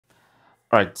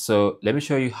Alright, so let me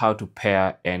show you how to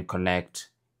pair and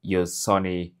connect your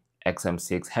Sony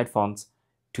XM6 headphones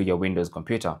to your Windows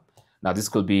computer. Now this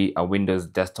could be a Windows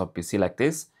desktop PC like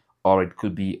this, or it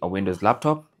could be a Windows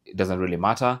laptop. It doesn't really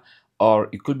matter. Or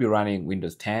it could be running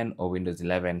Windows 10 or Windows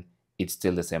 11. It's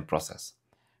still the same process.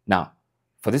 Now,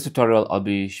 for this tutorial, I'll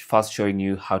be first showing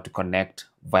you how to connect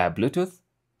via Bluetooth,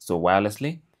 so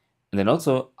wirelessly. And then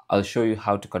also, I'll show you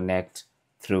how to connect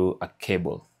through a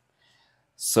cable.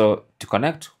 So to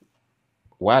connect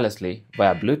wirelessly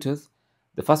via Bluetooth,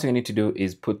 the first thing you need to do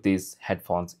is put these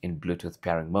headphones in Bluetooth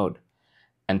pairing mode.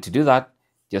 And to do that,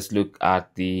 just look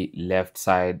at the left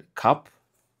side cup,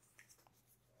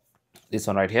 this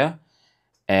one right here.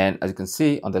 And as you can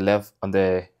see on the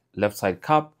left side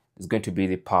cup is going to be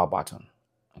the power button.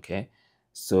 Okay,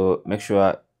 so make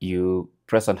sure you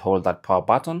press and hold that power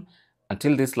button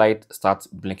until this light starts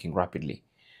blinking rapidly.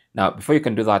 Now, before you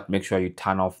can do that, make sure you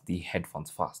turn off the headphones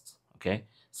first. Okay,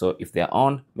 so if they're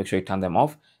on, make sure you turn them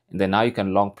off, and then now you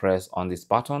can long press on this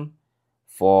button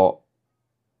for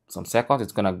some seconds.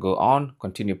 It's gonna go on,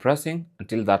 continue pressing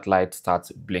until that light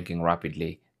starts blinking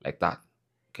rapidly like that.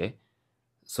 Okay,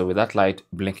 so with that light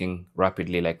blinking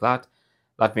rapidly like that,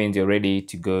 that means you're ready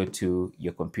to go to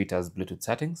your computer's Bluetooth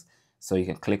settings. So you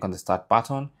can click on the start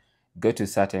button, go to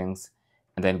settings,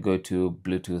 and then go to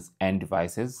Bluetooth and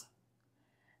devices.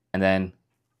 And then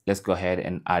let's go ahead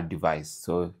and add device.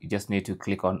 So you just need to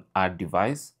click on add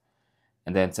device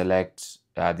and then select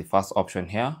the first option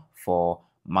here for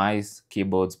mice,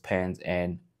 keyboards, pens,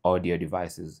 and audio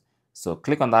devices. So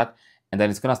click on that, and then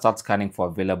it's going to start scanning for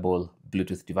available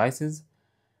Bluetooth devices.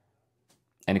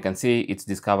 And you can see it's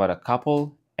discovered a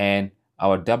couple, and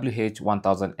our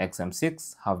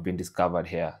WH-1000XM6 have been discovered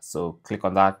here. So click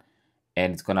on that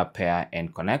and it's going to pair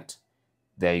and connect.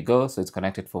 There you go. So it's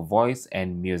connected for voice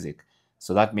and music.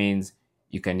 So that means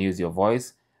you can use your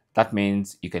voice. That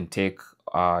means you can take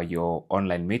your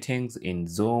online meetings in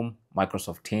Zoom,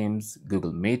 Microsoft Teams,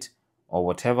 Google Meet, or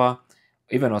whatever.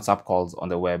 Even WhatsApp calls on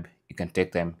the web, you can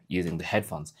take them using the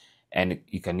headphones. And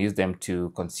you can use them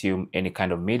to consume any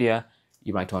kind of media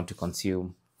you might want to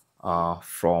consume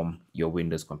from your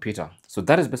Windows computer. So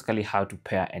that is basically how to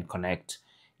pair and connect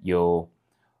your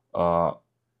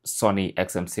Sony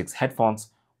XM6 headphones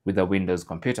with a Windows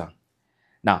computer.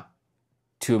 Now,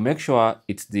 to make sure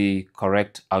it's the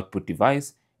correct output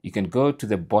device, you can go to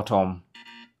the bottom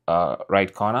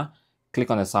right corner, click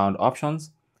on the sound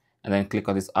options, and then click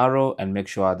on this arrow and make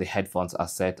sure the headphones are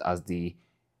set as the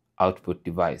output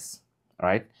device. All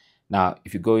right. Now,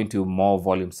 if you go into more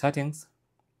volume settings,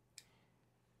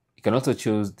 you can also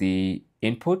choose the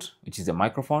input, which is a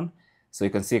microphone. So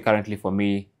you can see currently for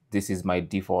me, this is my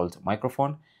default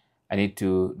microphone. I need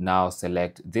to now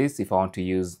select this. If I want to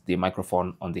use the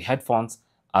microphone on the headphones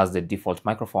as the default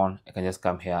microphone, I can just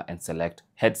come here and select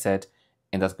headset,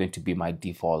 and that's going to be my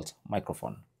default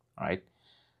microphone. All right.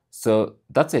 So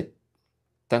that's it.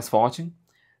 Thanks for watching.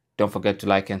 Don't forget to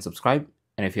like and subscribe.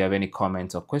 And if you have any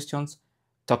comments or questions,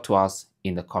 talk to us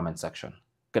in the comment section.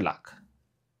 Good luck.